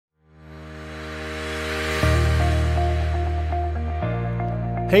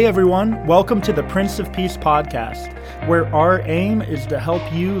Hey everyone, welcome to the Prince of Peace podcast, where our aim is to help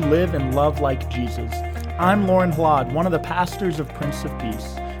you live and love like Jesus. I'm Lauren Hlad, one of the pastors of Prince of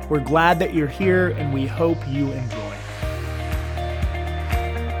Peace. We're glad that you're here and we hope you enjoy.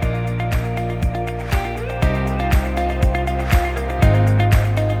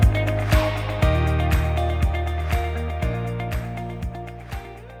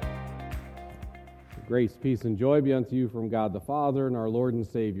 Grace, peace, and joy be unto you from God the Father and our Lord and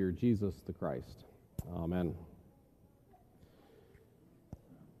Savior, Jesus the Christ. Amen.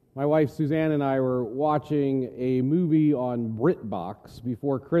 My wife Suzanne and I were watching a movie on BritBox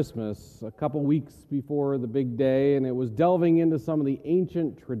before Christmas, a couple weeks before the big day, and it was delving into some of the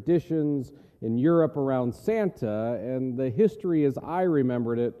ancient traditions in Europe around Santa, and the history as I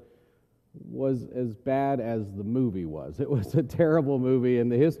remembered it was as bad as the movie was. It was a terrible movie,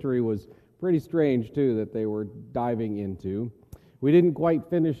 and the history was pretty strange, too, that they were diving into. We didn't quite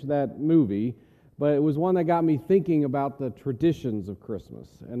finish that movie, but it was one that got me thinking about the traditions of Christmas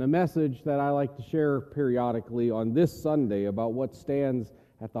and a message that I like to share periodically on this Sunday about what stands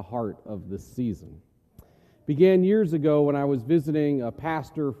at the heart of this season. Began years ago when I was visiting a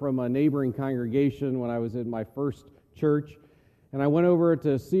pastor from a neighboring congregation when I was in my first church. And I went over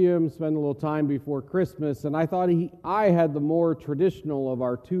to see him, spend a little time before Christmas, and I thought I had the more traditional of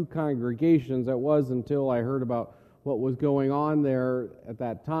our two congregations. It was until I heard about what was going on there at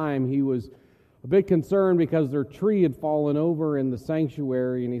that time. He was a bit concerned because their tree had fallen over in the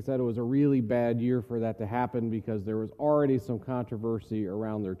sanctuary, and he said it was a really bad year for that to happen because there was already some controversy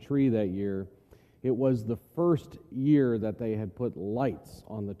around their tree that year. It was the first year that they had put lights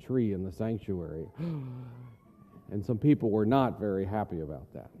on the tree in the sanctuary. And some people were not very happy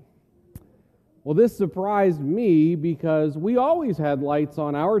about that. Well, this surprised me because we always had lights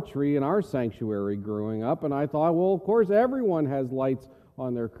on our tree in our sanctuary growing up, and I thought, well, of course, everyone has lights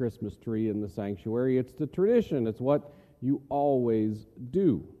on their Christmas tree in the sanctuary. It's the tradition. It's what you always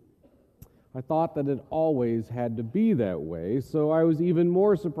do. I thought that it always had to be that way, so I was even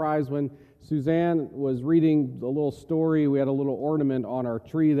more surprised when Suzanne was reading a little story. We had a little ornament on our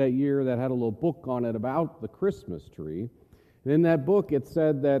tree that year that had a little book on it about the Christmas tree. And in that book, it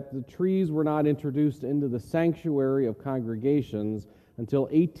said that the trees were not introduced into the sanctuary of congregations until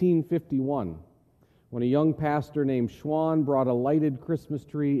 1851, when a young pastor named Schwann brought a lighted Christmas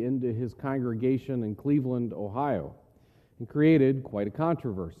tree into his congregation in Cleveland, Ohio, and created quite a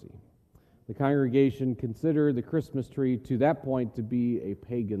controversy. The congregation considered the Christmas tree to that point to be a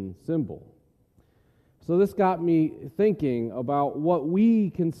pagan symbol. So this got me thinking about what we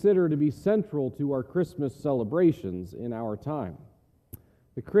consider to be central to our Christmas celebrations in our time.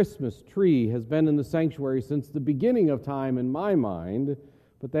 The Christmas tree has been in the sanctuary since the beginning of time in my mind,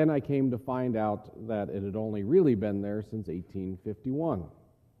 but then I came to find out that it had only really been there since 1851.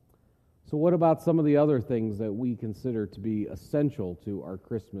 So what about some of the other things that we consider to be essential to our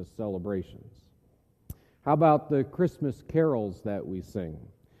Christmas celebrations? How about the Christmas carols that we sing?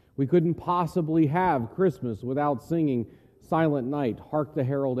 We couldn't possibly have Christmas without singing Silent Night, Hark the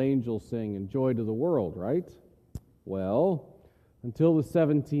Herald Angels Sing, and Joy to the World, right? Well, until the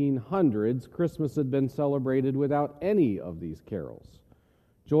 1700s, Christmas had been celebrated without any of these carols.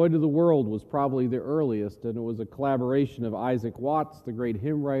 Joy to the World was probably the earliest, and it was a collaboration of Isaac Watts, the great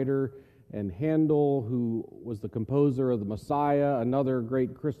hymn writer, and Handel, who was the composer of the Messiah, another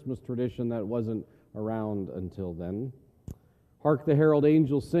great Christmas tradition that wasn't around until then. Hark the Herald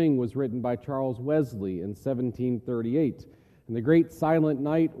Angels Sing was written by Charles Wesley in 1738, and the Great Silent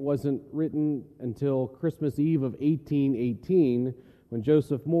Night wasn't written until Christmas Eve of 1818, when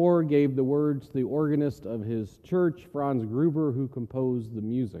Joseph Moore gave the words to the organist of his church, Franz Gruber, who composed the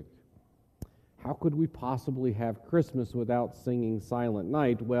music. How could we possibly have Christmas without singing Silent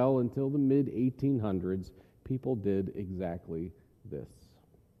Night? Well, until the mid-1800s, people did exactly this.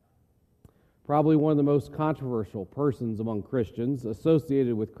 Probably one of the most controversial persons among Christians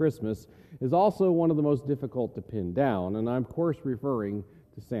associated with Christmas is also one of the most difficult to pin down, and I'm, of course, referring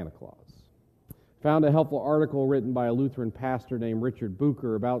to Santa Claus. Found a helpful article written by a Lutheran pastor named Richard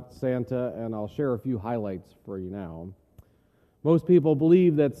Bucher about Santa, and I'll share a few highlights for you now. Most people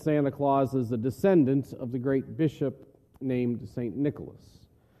believe that Santa Claus is a descendant of the great bishop named St. Nicholas.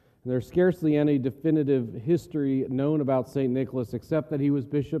 And there's scarcely any definitive history known about St. Nicholas except that he was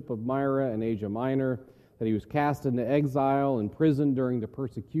bishop of Myra in Asia Minor, that he was cast into exile and imprisoned during the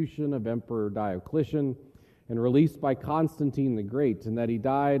persecution of Emperor Diocletian and released by Constantine the Great, and that he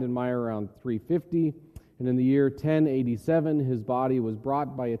died in Myra around 350, and in the year 1087 his body was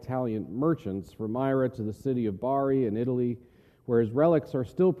brought by Italian merchants from Myra to the city of Bari in Italy, where his relics are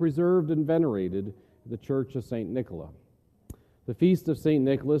still preserved and venerated at the Church of St. Nicola. The Feast of St.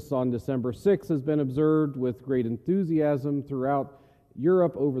 Nicholas on December 6th has been observed with great enthusiasm throughout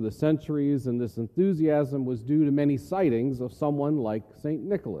Europe over the centuries, and this enthusiasm was due to many sightings of someone like St.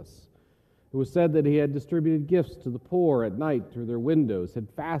 Nicholas. It was said that he had distributed gifts to the poor at night through their windows, had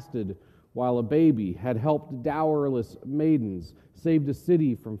fasted while a baby, had helped dowerless maidens, saved a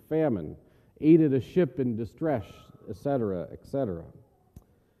city from famine, aided a ship in distress, etc., etc.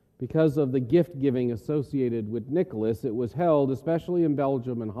 Because of the gift-giving associated with Nicholas, it was held, especially in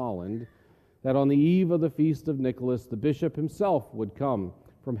Belgium and Holland, that on the eve of the Feast of Nicholas, the bishop himself would come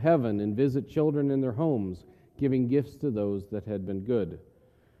from heaven and visit children in their homes, giving gifts to those that had been good.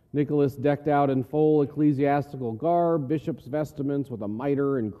 Nicholas, decked out in full ecclesiastical garb, bishop's vestments with a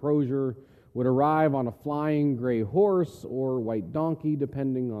mitre and crozier, would arrive on a flying gray horse or white donkey,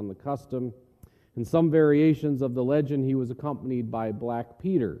 depending on the custom. In some variations of the legend, he was accompanied by Black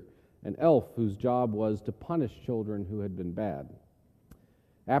Peter, an elf whose job was to punish children who had been bad.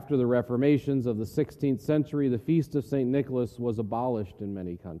 After the reformations of the 16th century, the Feast of St. Nicholas was abolished in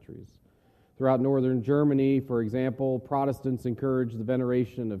many countries. Throughout northern Germany, for example, Protestants encouraged the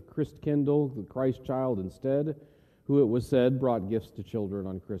veneration of Christkindl, the Christ child, instead, who it was said brought gifts to children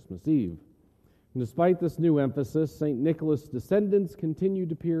on Christmas Eve. And despite this new emphasis, St. Nicholas' descendants continued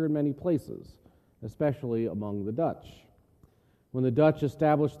to appear in many places, especially among the Dutch. When the Dutch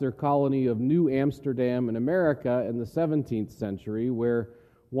established their colony of New Amsterdam in America in the 17th century, where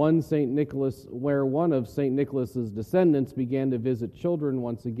one of St. Nicholas's descendants began to visit children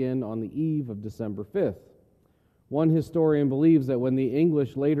once again on the eve of December 5th. One historian believes that when the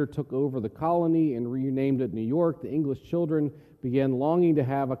English later took over the colony and renamed it New York, the English children began longing to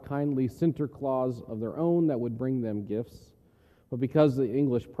have a kindly Sinterklaas of their own that would bring them gifts. But because the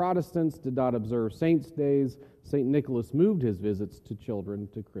English Protestants did not observe saints' days, St. Nicholas moved his visits to children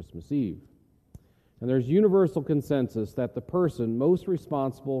to Christmas Eve. And there's universal consensus that the person most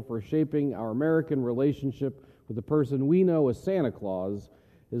responsible for shaping our American relationship with the person we know as Santa Claus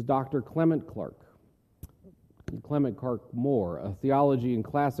is Dr. Clement Clark Moore, a theology and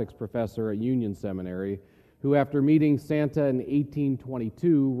classics professor at Union Seminary, who after meeting Santa in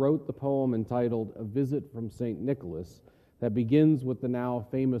 1822 wrote the poem entitled A Visit from St. Nicholas, that begins with the now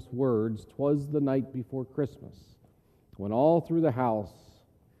famous words, "'Twas the night before Christmas, when all through the house,"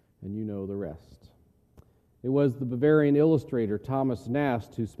 and you know the rest. It was the Bavarian illustrator Thomas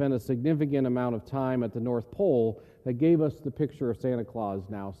Nast who spent a significant amount of time at the North Pole that gave us the picture of Santa Claus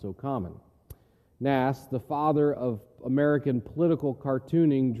now so common. Nast, the father of American political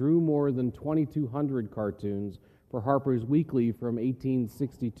cartooning, drew more than 2,200 cartoons for Harper's Weekly from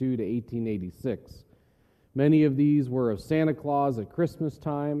 1862 to 1886. Many of these were of Santa Claus at Christmas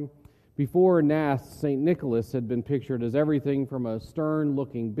time. Before Nast, St. Nicholas had been pictured as everything from a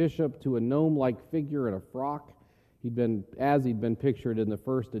stern-looking bishop to a gnome-like figure in a frock, he'd been pictured in the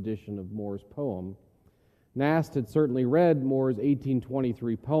first edition of Moore's poem. Nast had certainly read Moore's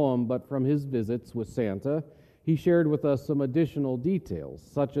 1823 poem, but from his visits with Santa, he shared with us some additional details,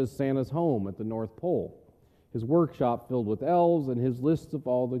 such as Santa's home at the North Pole, his workshop filled with elves, and his lists of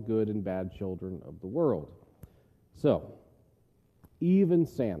all the good and bad children of the world. So, even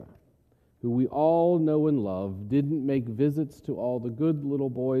Santa, who we all know and love, didn't make visits to all the good little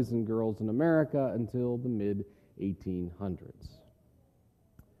boys and girls in America until the mid-1800s.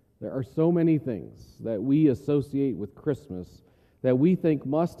 There are so many things that we associate with Christmas that we think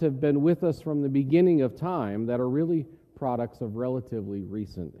must have been with us from the beginning of time that are really products of relatively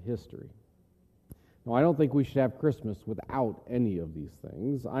recent history. Now, I don't think we should have Christmas without any of these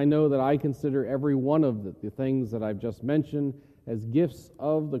things. I know that I consider every one of the things that I've just mentioned as gifts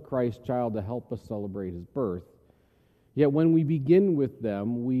of the Christ child to help us celebrate his birth. Yet when we begin with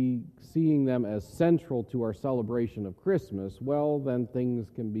them, seeing them as central to our celebration of Christmas, well, then things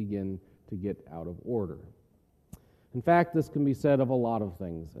can begin to get out of order. In fact, this can be said of a lot of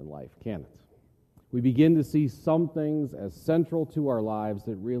things in life, can't it? We begin to see some things as central to our lives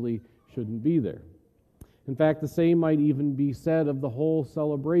that really shouldn't be there. In fact, the same might even be said of the whole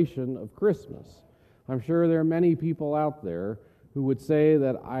celebration of Christmas. I'm sure there are many people out there who would say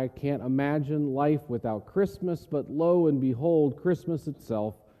that I can't imagine life without Christmas, but lo and behold, Christmas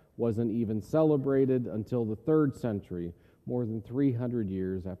itself wasn't even celebrated until the 3rd century, more than 300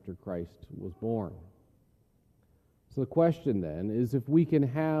 years after Christ was born. So the question then is, if we can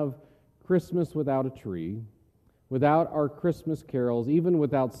have Christmas without a tree, without our Christmas carols, even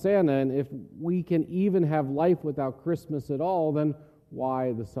without Santa, and if we can even have life without Christmas at all, then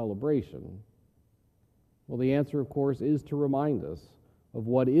why the celebration? Well, the answer, of course, is to remind us of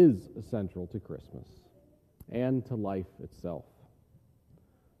what is essential to Christmas and to life itself.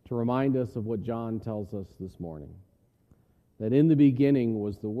 To remind us of what John tells us this morning, that in the beginning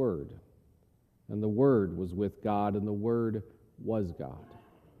was the Word, and the Word was with God, and the Word was God.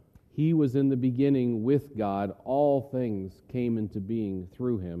 He was in the beginning with God. All things came into being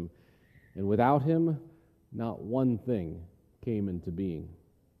through him, and without him, not one thing came into being.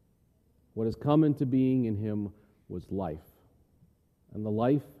 What has come into being in him was life, and the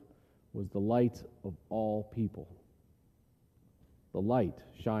life was the light of all people. The light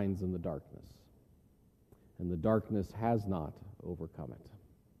shines in the darkness, and the darkness has not overcome it.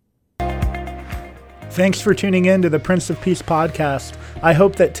 Thanks for tuning in to the Prince of Peace podcast. I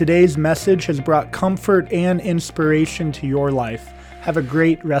hope that today's message has brought comfort and inspiration to your life. Have a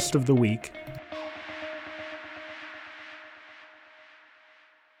great rest of the week.